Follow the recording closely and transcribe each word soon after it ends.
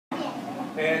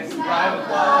It's Bible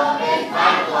Club, it's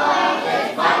Bible Club,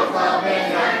 it's Bible Club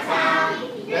in our town.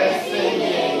 There's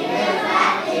singing, there's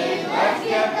laughing, let's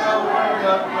get the word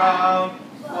around.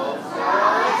 Folks are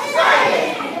all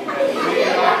excited, we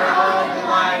are all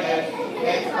delighted.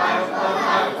 It's Bible Club,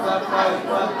 Bible Club, Bible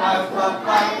Club, Bible Club,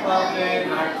 Bible Club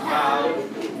in our town.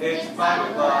 It's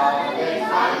Bible Club, it's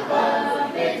Bible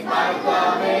Club, it's Bible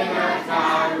Club in our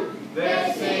town.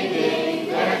 There's singing,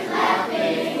 there's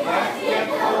laughing, let's get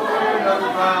the word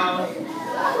around.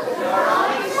 We're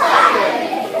all excited,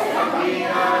 we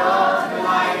are all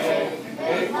delighted.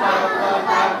 It's Bible Club,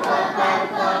 Bible Club, Bible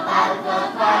Club, Bible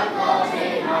Club, Bible Club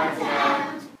in our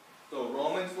town. So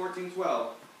Romans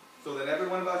 14:12, so that every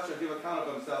one of us shall give account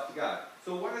of himself to God.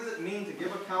 So what does it mean to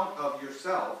give account of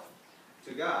yourself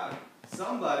to God?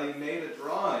 Somebody made a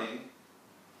drawing,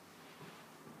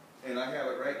 and I have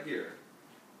it right here.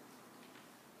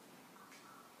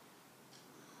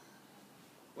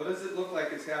 What does it look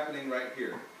like is happening right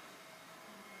here?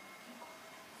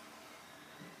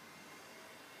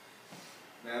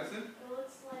 Madison? It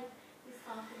looks like he's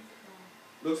talking to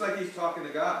God. Looks like he's talking to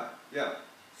God. Yeah.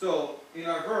 So in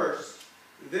our verse,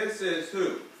 this is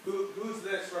who? Who's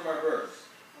this from our verse?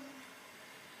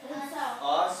 Himself.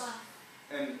 Us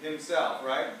and himself,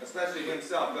 right? Especially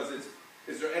himself, because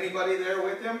is there anybody there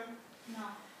with him? No.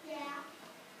 Yeah.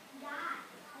 God.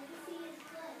 I can see his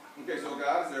foot. Okay, so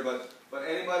God's there, but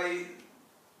anybody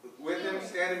with him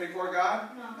standing before God?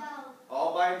 No. No.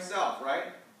 All by himself, right?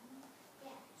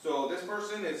 Yeah. So this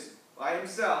person is by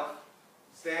himself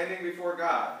standing before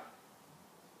God.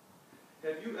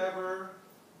 Have you ever,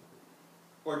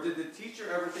 or did the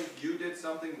teacher ever think you did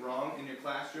something wrong in your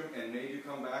classroom and made you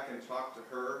come back and talk to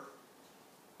her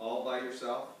all by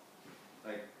yourself?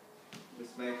 Like,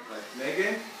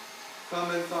 Megan,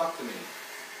 come and talk to me.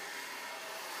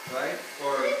 Right?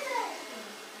 Or,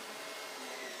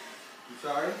 I'm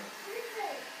sorry?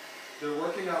 They're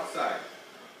working outside.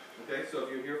 Okay, so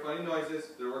if you hear funny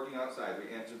noises, they're working outside.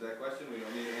 We answered that question. We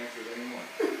don't need to answer it anymore.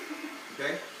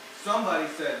 Okay? Somebody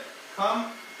said,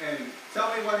 come and tell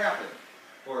me what happened.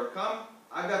 Or come,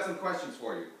 I've got some questions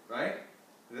for you. Right?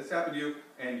 And this happened to you,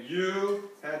 and you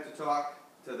had to talk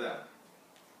to them.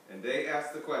 And they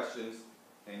asked the questions,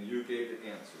 and you gave the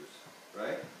answers.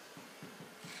 Right?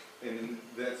 And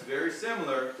that's very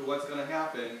similar to what's going to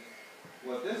happen.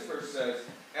 What this verse says,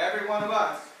 every one of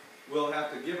us will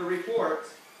have to give a report.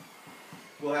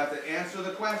 We'll have to answer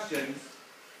the questions.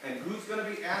 And who's going to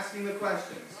be asking the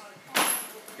questions?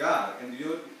 God. And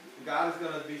God is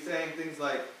going to be saying things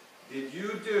like, did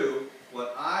you do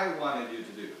what I wanted you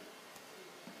to do?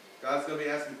 God's going to be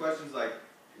asking questions like,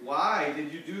 why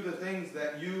did you do the things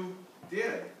that you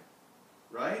did?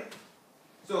 Right?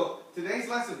 So today's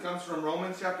lesson comes from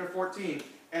Romans chapter 14.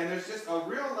 And there's just a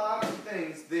real lot of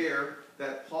things there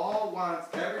that Paul wants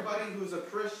everybody who's a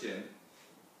Christian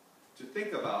to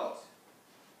think about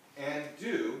and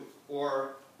do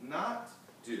or not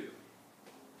do.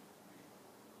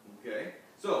 Okay?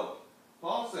 So,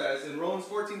 Paul says in Romans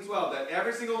 14:12 that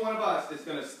every single one of us is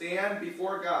going to stand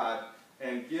before God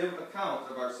and give account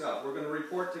of ourselves. We're going to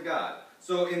report to God.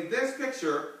 So in this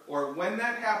picture, or when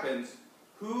that happens,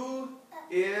 who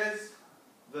is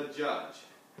the judge?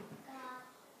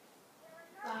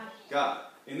 God. God.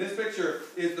 In this picture,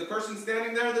 is the person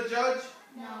standing there the judge?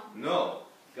 No. No.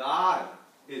 God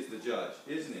is the judge,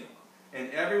 isn't he? And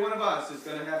every one of us is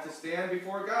going to have to stand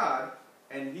before God,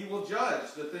 and he will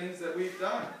judge the things that we've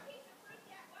done.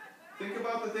 Think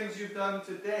about the things you've done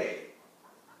today.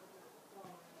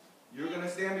 You're going to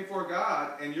stand before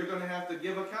God, and you're going to have to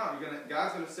give account.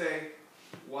 God's going to say,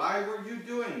 why were you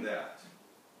doing that?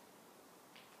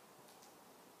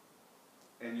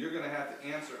 And you're going to have to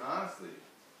answer honestly.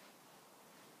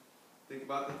 Think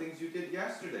about the things you did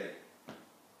yesterday.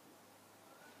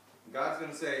 God's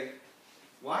going to say,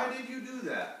 why did you do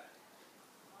that?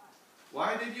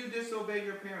 Why did you disobey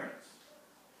your parents?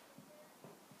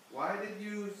 Why did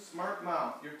you smart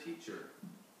mouth your teacher?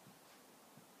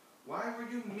 Why were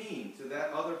you mean to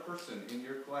that other person in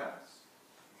your class?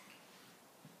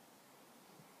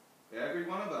 Every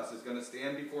one of us is going to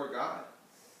stand before God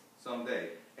someday.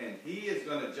 And he is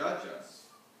going to judge us.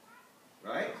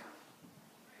 Right?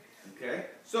 Okay?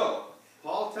 So,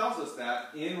 Paul tells us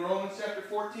that in Romans chapter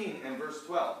 14 and verse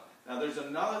 12. Now, there's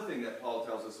another thing that Paul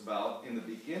tells us about in the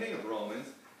beginning of Romans.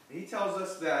 He tells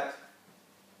us that,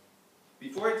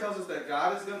 before he tells us that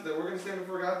that we're going to stand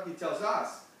before God, he tells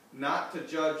us not to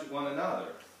judge one another.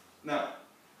 Now,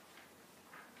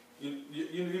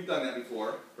 you've done that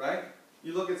before, right?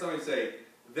 You look at somebody and say,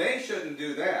 they shouldn't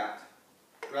do that,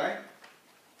 right?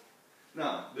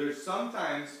 Now, there's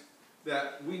sometimes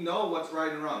that we know what's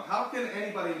right and wrong. How can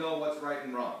anybody know what's right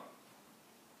and wrong?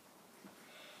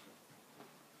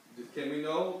 Can we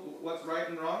know what's right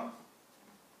and wrong?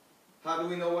 How do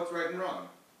we know what's right and wrong?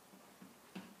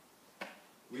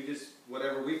 We just,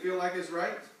 whatever we feel like is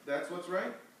right, that's what's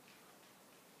right?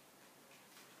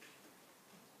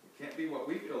 It can't be what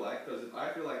we feel like, because if I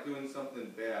feel like doing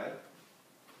something bad,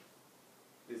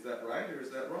 is that right or is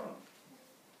that wrong?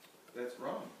 That's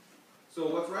wrong. So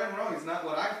what's right and wrong is not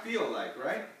what I feel like,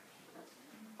 right?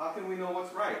 How can we know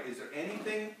what's right? Is there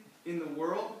anything in the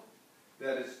world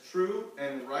that is true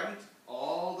and right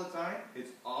all the time?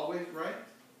 It's always right?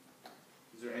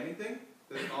 Is there anything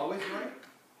that's always right?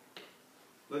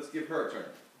 Let's give her a turn.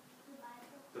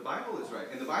 The Bible is right.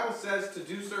 And the Bible says to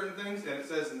do certain things and it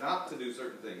says not to do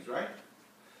certain things, right?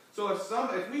 So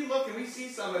if we look and we see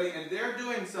somebody and they're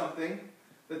doing something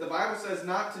that the Bible says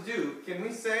not to do, can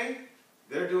we say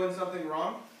they're doing something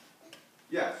wrong?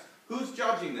 Yes. Who's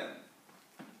judging them?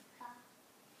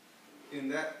 In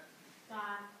that? God.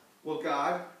 Well,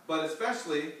 God, but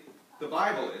especially the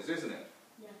Bible is, isn't it?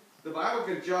 Yes. The Bible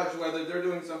can judge whether they're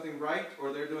doing something right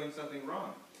or they're doing something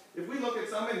wrong. If we look at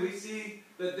somebody and we see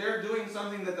that they're doing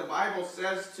something that the Bible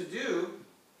says to do,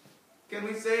 can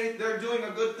we say they're doing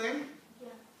a good thing?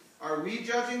 Yes. Are we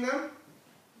judging them?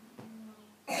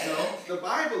 No. The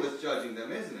Bible is judging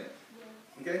them, isn't it? Yes.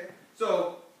 Okay?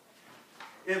 So,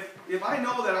 if I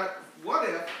know that what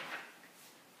if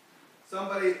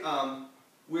somebody,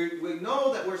 we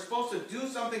know that we're supposed to do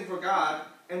something for God,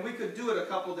 and we could do it a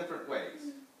couple different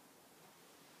ways.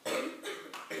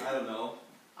 I don't know.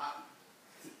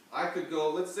 I could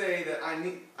go, let's say that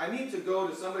I need to go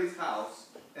to somebody's house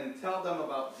and tell them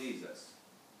about Jesus.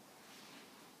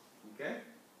 Okay?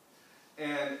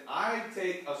 And I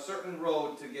take a certain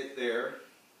road to get there,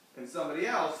 and somebody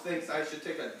else thinks I should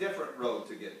take a different road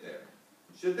to get there.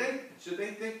 Should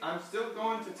they think I'm still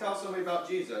going to tell somebody about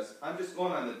Jesus, I'm just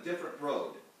going on a different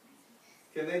road?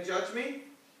 Can they judge me?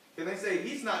 Can they say,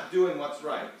 he's not doing what's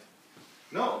right?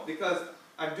 No, because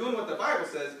I'm doing what the Bible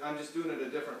says, I'm just doing it a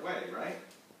different way, right?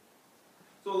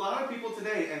 So a lot of people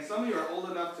today, and some of you are old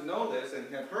enough to know this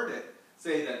and have heard it,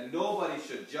 say that nobody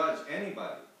should judge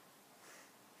anybody.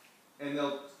 And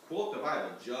they'll quote the Bible,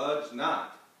 judge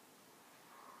not.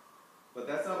 But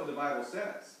that's not what the Bible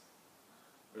says.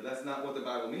 Or that's not what the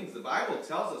Bible means. The Bible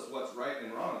tells us what's right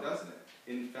and wrong, doesn't it?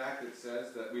 In fact, it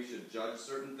says that we should judge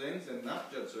certain things and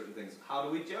not judge certain things. How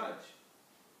do we judge?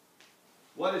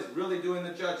 What is really doing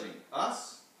the judging?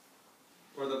 Us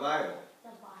or the Bible? The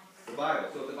Bible. The Bible.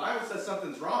 So if the Bible says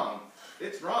something's wrong,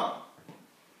 it's wrong.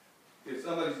 If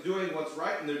somebody's doing what's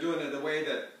right and they're doing it in a way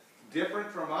that's different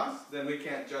from us, then we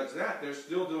can't judge that. They're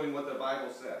still doing what the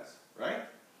Bible says, right?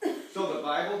 So the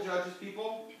Bible judges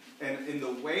people, and in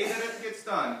the way that it gets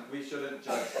done, we shouldn't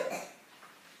judge them.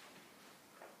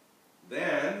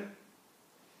 Then,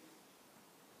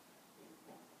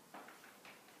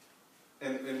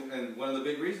 and one of the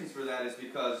big reasons for that is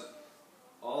because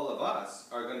all of us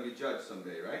are going to be judged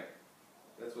someday, right?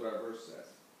 That's what our verse says.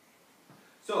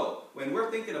 So, when we're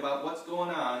thinking about what's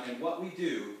going on and what we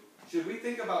do, should we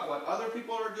think about what other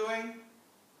people are doing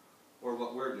or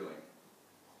what we're doing?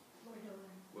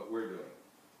 What we're doing.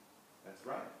 That's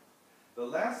right. The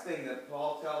last thing that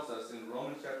Paul tells us in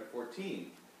Romans chapter 14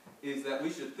 is that we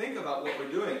should think about what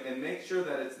we're doing and make sure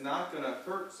that it's not going to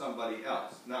hurt somebody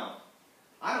else. Now,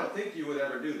 I don't think you would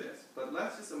ever do this, but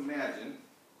let's just imagine.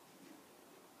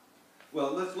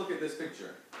 Well, let's look at this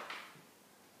picture.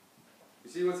 You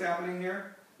see what's happening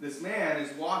here? This man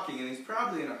is walking and he's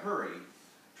probably in a hurry,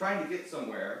 trying to get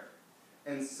somewhere,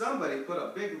 and somebody put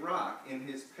a big rock in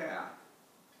his path,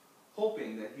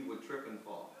 hoping that he would trip and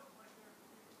fall.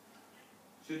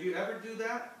 Should you ever do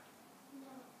that?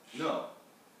 No. No.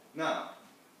 Now,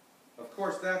 of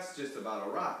course that's just about a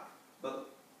rock, but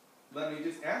let me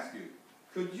just ask you,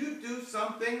 could you do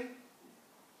something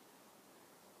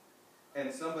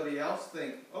and somebody else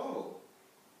think, oh,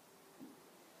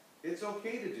 it's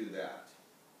okay to do that,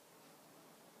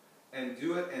 and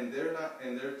do it, and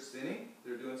they're sinning,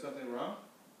 they're doing something wrong?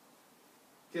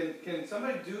 Can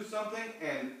somebody do something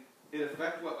and it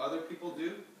affect what other people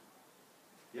do?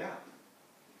 Yeah.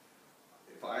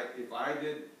 If I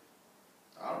did,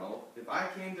 I don't know, if I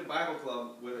came to Bible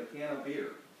Club with a can of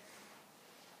beer,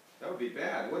 that would be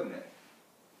bad, wouldn't it?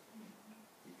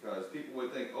 Because people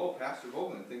would think, oh, Pastor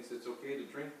Vogel thinks it's okay to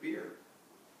drink beer.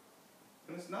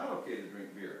 And it's not okay to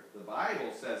drink beer. The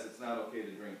Bible says it's not okay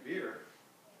to drink beer.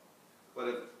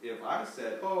 But if I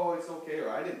said, oh, it's okay, or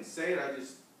I didn't say it, I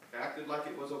just acted like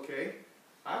it was okay,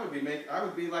 I would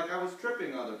be like I was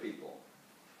tripping other people.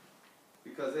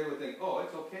 Because they would think, oh,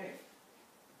 it's okay.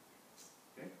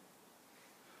 Okay?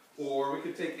 Or we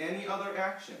could take any other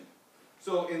action.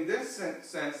 So in this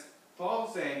sense,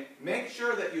 Paul's saying, make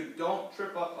sure that you don't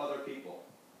trip up other people.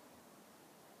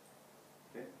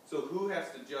 Okay? So who has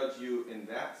to judge you in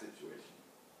that situation?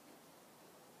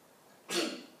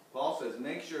 Paul says,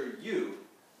 make sure you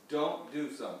don't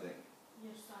do something.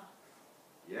 Yourself.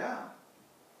 Yeah.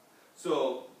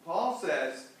 So Paul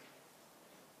says,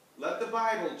 let the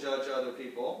Bible judge other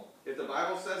people. If the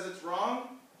Bible says it's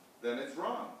wrong, then it's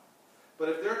wrong. But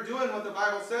if they're doing what the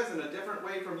Bible says in a different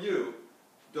way from you,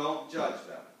 don't judge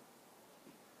them.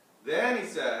 Then he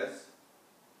says,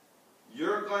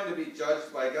 you're going to be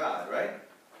judged by God, right?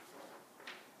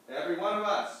 Every one of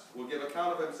us will give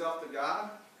account of himself to God.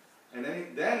 And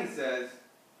then he says,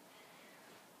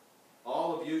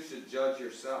 all of you should judge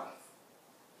yourself.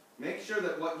 Make sure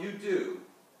that what you do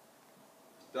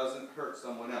doesn't hurt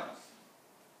someone else.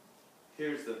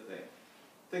 Here's the thing.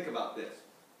 Think about this.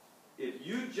 If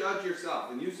you judge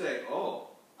yourself and you say, oh,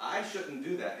 I shouldn't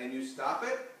do that, and you stop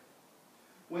it,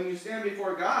 when you stand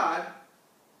before God,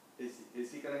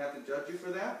 is he going to have to judge you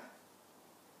for that?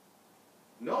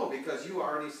 No, because you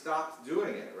already stopped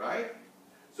doing it, right?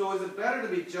 So is it better to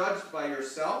be judged by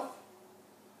yourself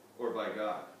or by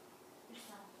God?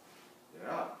 Yourself.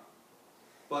 Yeah.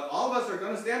 But all of us are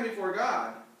going to stand before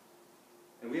God,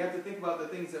 and we have to think about the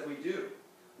things that we do.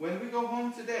 When we go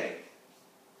home today,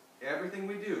 everything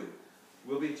we do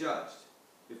will be judged.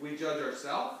 If we judge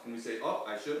ourselves and we say, oh,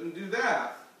 I shouldn't do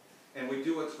that, and we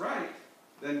do what's right,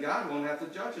 then God won't have to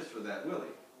judge us for that, will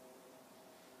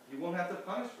he? He won't have to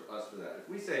punish us for that. If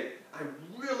we say,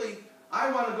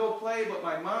 I want to go play, but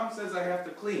my mom says I have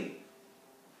to clean.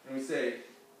 And we say,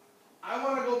 I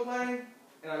want to go play,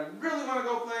 and I really want to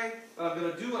go play, but I'm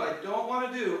going to do what I don't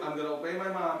want to do. I'm going to obey my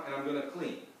mom, and I'm going to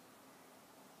clean.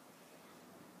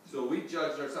 So we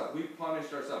judged ourselves. We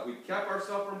punished ourselves. We kept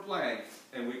ourselves from playing,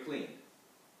 and we cleaned.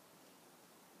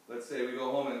 Let's say we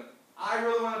go home and I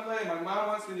really want to play. My mom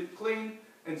wants me to clean,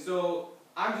 and so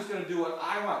I'm just going to do what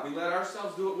I want. We let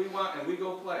ourselves do what we want, and we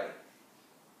go play.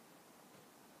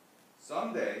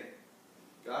 Someday,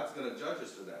 God's going to judge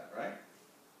us for that, right?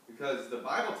 Because the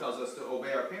Bible tells us to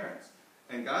obey our parents.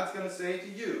 And God's going to say to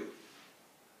you,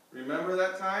 remember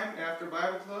that time after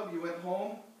Bible club, you went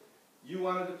home, you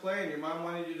wanted to play, and your mom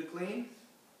wanted you to clean?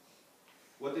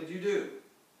 What did you do?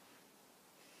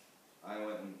 I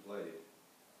went and played.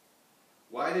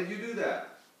 Why did you do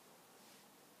that?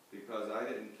 Because I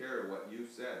didn't care what you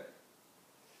said.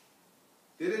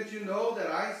 Didn't you know that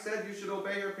I said you should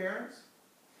obey your parents?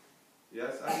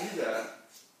 Yes, I knew that.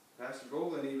 Pastor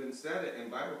Golden even said it in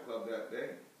Bible club that day.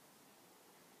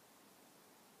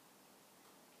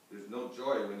 There's no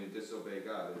joy when you disobey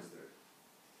God, is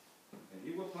there? And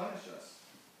he will punish us.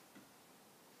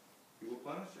 He will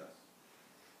punish us.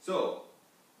 So,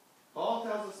 Paul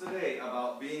tells us today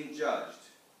about being judged.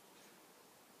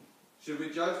 Should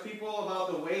we judge people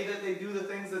about the way that they do the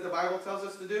things that the Bible tells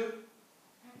us to do?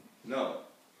 No.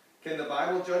 Can the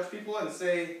Bible judge people and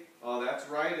say, oh, that's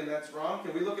right and that's wrong?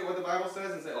 Can we look at what the Bible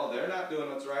says and say, oh, they're not doing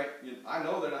what's right. I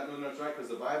know they're not doing what's right because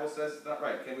the Bible says it's not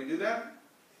right. Can we do that?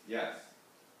 Yes.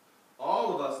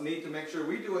 All of us need to make sure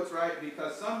we do what's right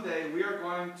because someday we are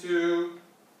going to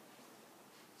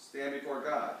stand before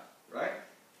God, right?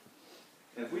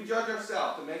 And if we judge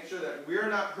ourselves to make sure that we're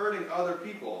not hurting other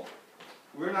people,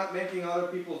 we're not making other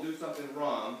people do something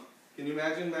wrong. Can you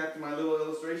imagine back to my little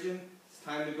illustration? It's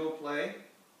time to go play.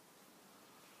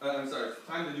 It's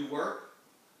time to do work.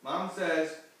 Mom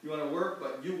says, you want to work,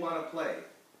 but you want to play.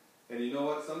 And you know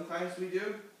what sometimes we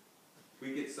do?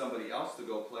 We get somebody else to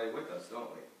go play with us, don't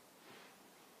we?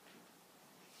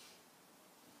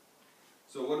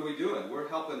 So what are we doing? We're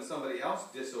helping somebody else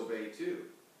disobey too.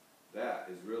 That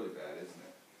is really bad, isn't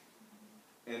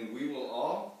it? And we will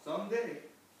all, someday,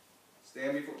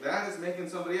 stand before. That is making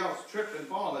somebody else trip and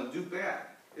fall and do bad,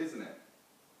 isn't it?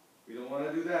 We don't want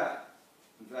to do that.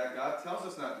 In fact, God tells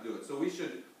us not to do it. So we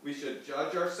should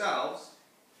judge ourselves.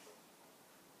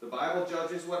 The Bible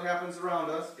judges what happens around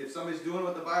us. If somebody's doing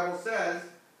what the Bible says,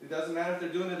 it doesn't matter if they're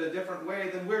doing it a different way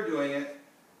than we're doing it.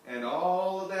 And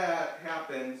all of that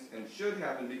happens and should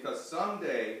happen because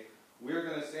someday we're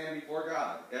going to stand before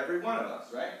God. Every one of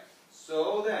us, right?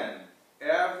 So then,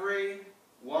 every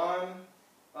one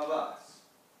of us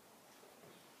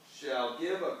shall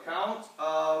give account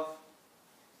of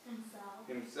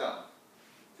himself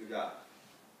to God.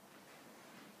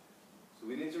 So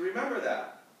we need to remember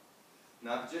that.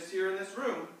 Not just here in this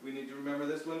room. We need to remember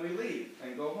this when we leave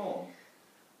and go home.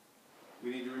 We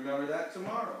need to remember that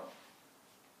tomorrow.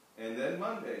 And then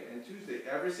Monday and Tuesday.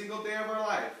 Every single day of our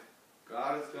life,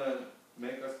 God is going to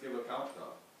make us give account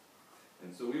of.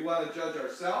 And so we want to judge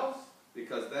ourselves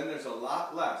Because then there's a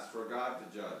lot less for God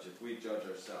to judge if we judge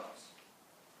ourselves.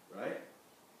 Right?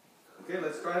 Okay,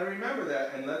 let's try to remember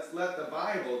that, and let's let the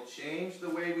Bible change the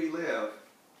way we live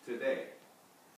today.